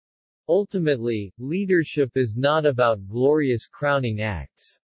Ultimately, leadership is not about glorious crowning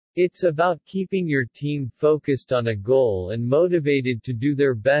acts. It's about keeping your team focused on a goal and motivated to do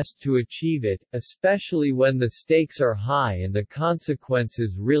their best to achieve it, especially when the stakes are high and the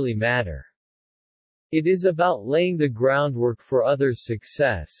consequences really matter. It is about laying the groundwork for others'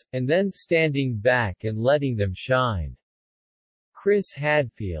 success, and then standing back and letting them shine. Chris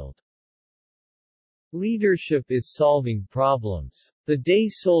Hadfield. Leadership is solving problems. The day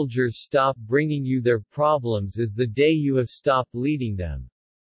soldiers stop bringing you their problems is the day you have stopped leading them.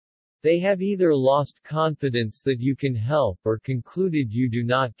 They have either lost confidence that you can help or concluded you do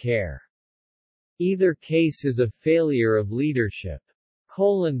not care. Either case is a failure of leadership.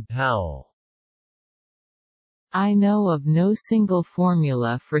 Colin, Powell. I know of no single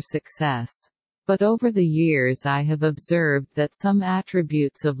formula for success. But over the years I have observed that some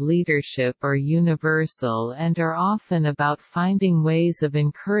attributes of leadership are universal and are often about finding ways of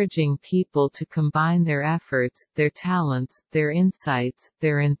encouraging people to combine their efforts, their talents, their insights,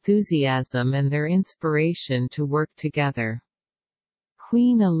 their enthusiasm and their inspiration to work together.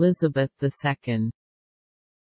 Queen Elizabeth II.